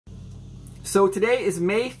So today is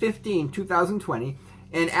May 15, 2020,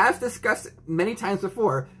 and as discussed many times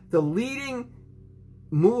before, the leading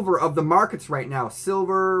mover of the markets right now,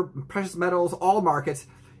 silver, precious metals, all markets,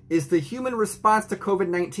 is the human response to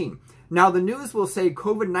COVID-19. Now, the news will say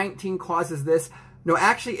COVID-19 causes this. No,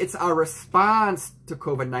 actually, it's our response to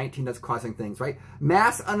COVID-19 that's causing things, right?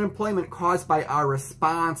 Mass unemployment caused by our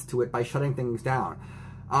response to it by shutting things down.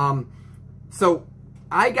 So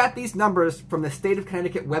I got these numbers from the State of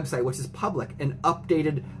Connecticut website, which is public and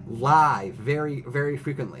updated live very, very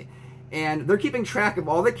frequently. And they're keeping track of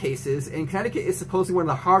all the cases, and Connecticut is supposedly one of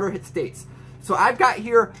the harder hit states. So I've got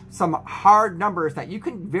here some hard numbers that you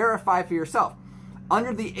can verify for yourself.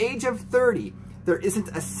 Under the age of 30, there isn't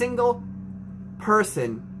a single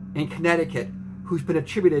person in Connecticut who's been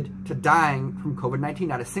attributed to dying from COVID-19,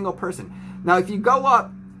 not a single person. Now, if you go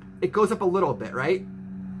up, it goes up a little bit, right?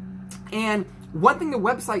 And one thing the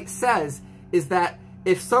website says is that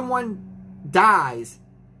if someone dies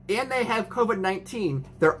and they have COVID-19,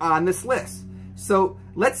 they're on this list. So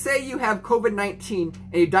let's say you have COVID-19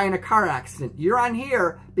 and you die in a car accident. You're on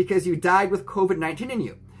here because you died with COVID-19 in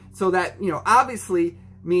you. So that, obviously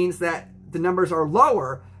means that the numbers are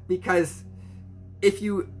lower, because if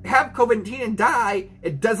you have COVID-19 and die,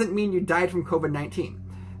 it doesn't mean you died from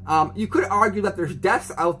COVID-19. You could argue that there's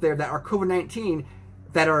deaths out there that are COVID-19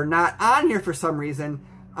 that are not on here for some reason,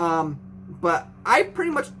 but I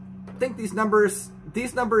pretty much think these numbers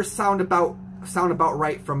sound about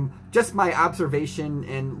right from just my observation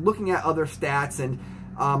and looking at other stats. And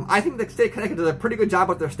I think the state of Connecticut does a pretty good job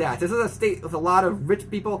with their stats. This is a state with a lot of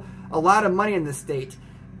rich people, a lot of money in this state,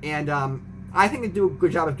 and I think they do a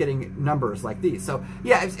good job of getting numbers like these. So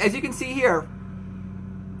yeah, as you can see here,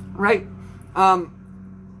 right?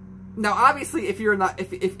 Now, obviously, if you're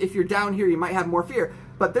down here, you might have more fear.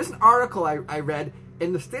 But there's an article I read.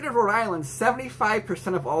 In the state of Rhode Island,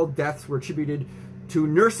 75% of all deaths were attributed to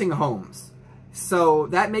nursing homes. So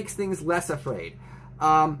that makes things less afraid.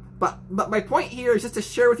 But my point here is just to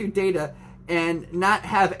share with you data and not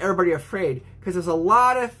have everybody afraid, because there's a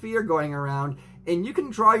lot of fear going around, and you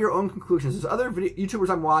can draw your own conclusions. There's other YouTubers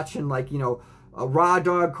I'm watching, like, Raw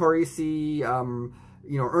Dog Corisi,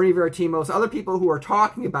 Ernie Veritimos, other people who are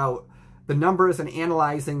talking about the numbers and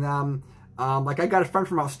analyzing them. Like, I got a friend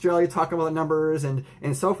from Australia talking about the numbers and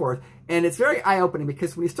so forth. And it's very eye-opening,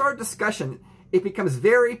 because when you start a discussion, it becomes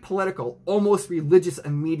very political, almost religious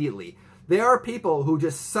immediately. There are people who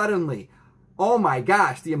just suddenly, oh my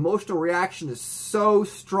gosh, the emotional reaction is so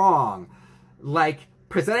strong. Like,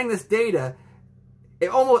 presenting this data, they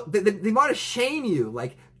want to shame you.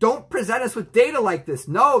 Like, don't present us with data like this.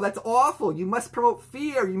 No, that's awful. You must promote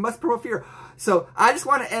fear. You must promote fear. So I just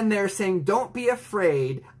want to end there saying, don't be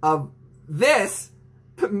afraid of this,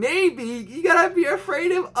 but maybe you gotta be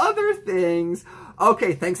afraid of other things.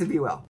 Okay, thanks and be well.